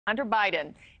Hunter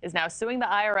Biden is now suing the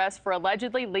IRS for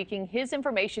allegedly leaking his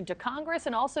information to Congress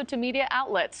and also to media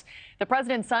outlets. The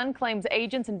president's son claims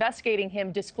agents investigating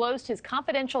him disclosed his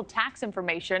confidential tax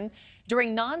information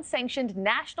during non-sanctioned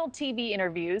national TV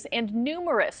interviews and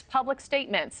numerous public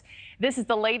statements. This is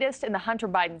the latest in the Hunter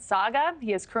Biden saga.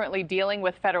 He is currently dealing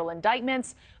with federal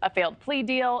indictments, a failed plea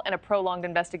deal, and a prolonged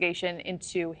investigation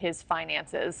into his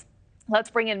finances.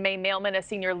 Let's bring in Mailman, a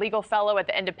senior legal fellow at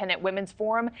the Independent Women's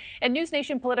Forum, and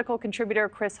NewsNation political contributor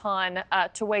Chris Hahn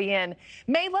to weigh in.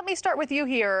 May, let me start with you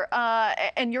here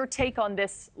and your take on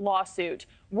this lawsuit.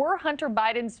 Were Hunter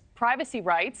Biden's privacy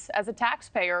rights as a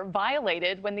taxpayer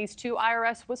violated when these two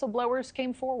IRS whistleblowers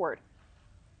came forward?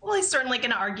 Well, he's certainly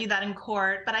going to argue that in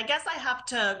court, but I guess I have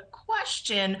to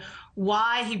question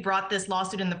why he brought this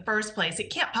lawsuit in the first place. It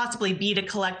can't possibly be to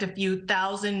collect a few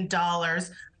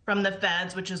 $1,000s from the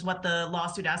feds, which is what the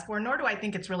lawsuit asked for, nor do I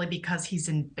think it's really because he's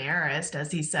embarrassed,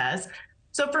 as he says.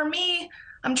 So for me,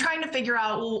 I'm trying to figure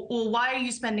out, well, why are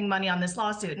you spending money on this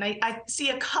lawsuit? And I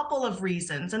see a couple of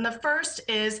reasons. And the first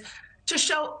is to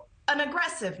show an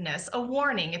aggressiveness, a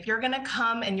warning. If you're going to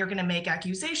come and you're going to make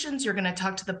accusations, you're going to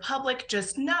talk to the public,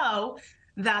 just know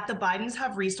that the Bidens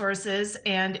have resources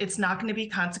and it's not going to be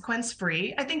consequence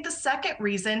free. I think the second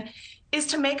reason is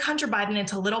to make Hunter Biden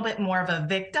into a little bit more of a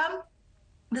victim.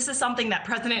 This is something that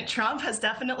President Trump has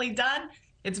definitely done.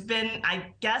 It's been, I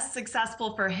guess,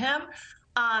 successful for him.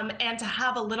 And to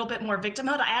have a little bit more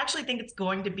victimhood, I actually think it's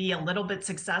going to be a little bit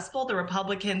successful. The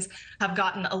Republicans have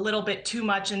gotten a little bit too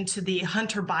much into the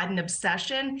Hunter Biden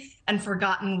obsession and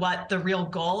forgotten what the real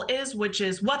goal is, which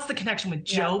is what's the connection with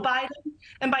Joe Biden?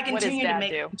 And by continuing to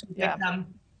make him a victim,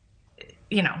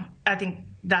 you know, I think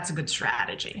that's a good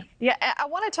strategy. Yeah, I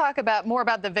want to talk more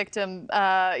about the victim,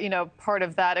 part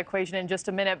of that equation in just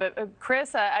a minute. But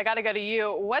Chris, I got to go to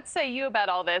you. What say you about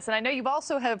all this? And I know you've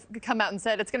also have come out and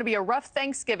said it's going to be a rough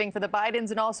Thanksgiving for the Bidens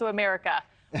and also America.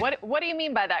 What do you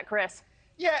mean by that, Chris?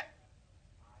 Yeah,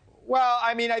 well,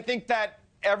 I mean, I think that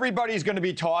everybody's going to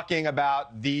be talking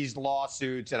about these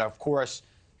lawsuits and, of course,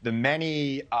 the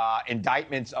many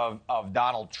indictments of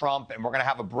Donald Trump, and we're going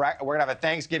to have a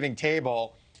Thanksgiving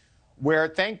table where,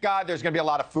 thank God, there's going to be a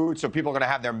lot of food, so people are going to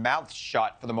have their mouths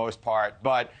shut for the most part.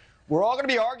 But we're all going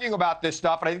to be arguing about this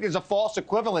stuff, and I think there's a false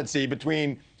equivalency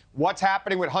between what's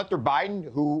happening with Hunter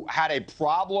Biden, who had a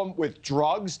problem with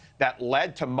drugs that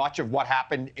led to much of what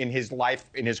happened in his life,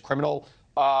 in his criminal,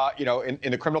 in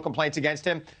the criminal complaints against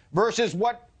him, versus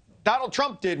what Donald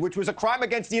Trump did, which was a crime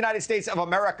against the United States of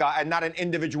America and not an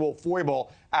individual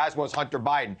foible, as was Hunter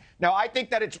Biden. Now, I think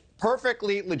that it's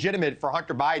perfectly legitimate for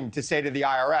Hunter Biden to say to the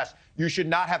IRS, you should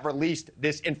not have released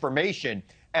this information.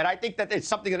 And I think that it's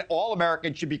something that all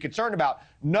Americans should be concerned about.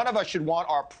 None of us should want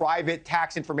our private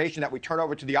tax information that we turn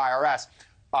over to the IRS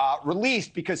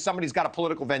released because somebody's got a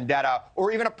political vendetta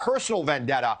or even a personal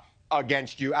vendetta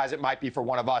against you, as it might be for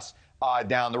one of us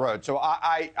down the road. So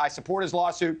I support his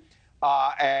lawsuit.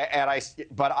 But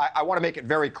I want to make it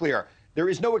very clear. There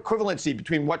is no equivalency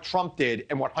between what Trump did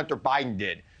and what Hunter Biden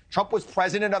did. Trump was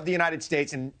president of the United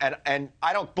States, and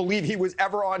I don't believe he was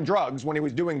ever on drugs when he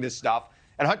was doing this stuff.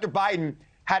 And Hunter Biden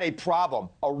had a problem,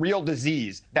 a real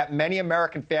disease that many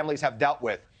American families have dealt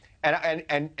with.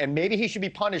 And maybe he should be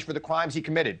punished for the crimes he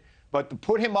committed. But to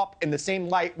put him up in the same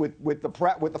light with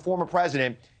the former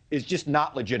president is just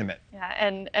not legitimate. Yeah,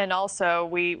 and also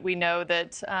we know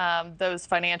that those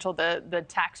the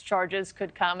tax charges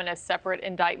could come in a separate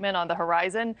indictment on the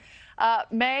horizon.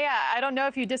 May, I don't know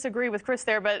if you disagree with Chris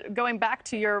there, but going back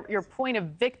to your point of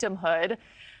victimhood,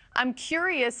 I'm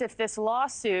curious if this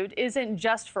lawsuit isn't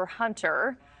just for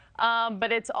Hunter,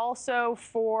 but it's also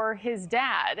for his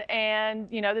dad and,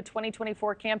 the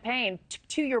 2024 campaign.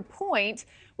 To your point,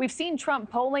 we've seen Trump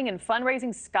polling and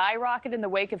fundraising skyrocket in the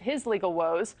wake of his legal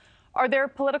woes. Are there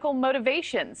political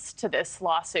motivations to this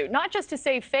lawsuit? Not just to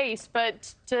save face,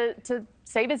 but to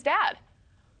save his dad?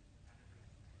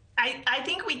 I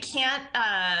think we can't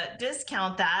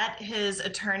discount that. His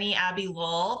attorney, Abby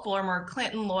Lowell, former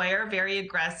Clinton lawyer, very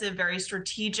aggressive, very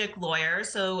strategic lawyer.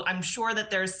 So I'm sure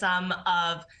that there's some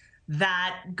of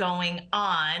that going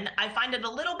on. I find it a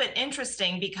little bit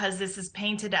interesting because this is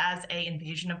painted as an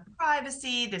invasion of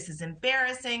privacy. This is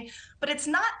embarrassing, but it's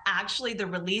not actually the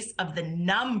release of the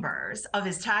numbers of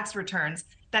his tax returns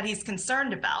that he's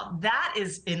concerned about. That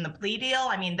is in the plea deal.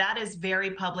 I mean, that is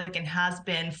very public and has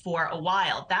been for a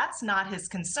while. That's not his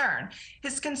concern.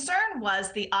 His concern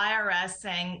was the IRS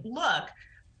saying, look,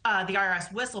 the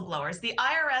IRS whistleblowers, the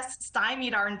IRS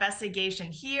stymied our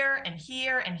investigation here and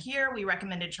here and here. We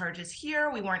recommended charges here.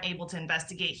 We weren't able to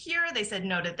investigate here. They said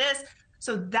no to this.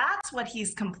 So that's what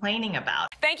he's complaining about.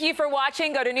 Thank you for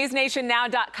watching. Go to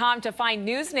newsnationnow.com to find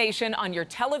News Nation on your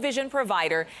television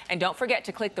provider. And don't forget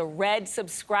to click the red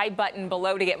subscribe button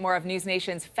below to get more of News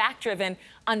Nation's fact-driven,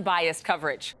 unbiased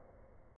coverage.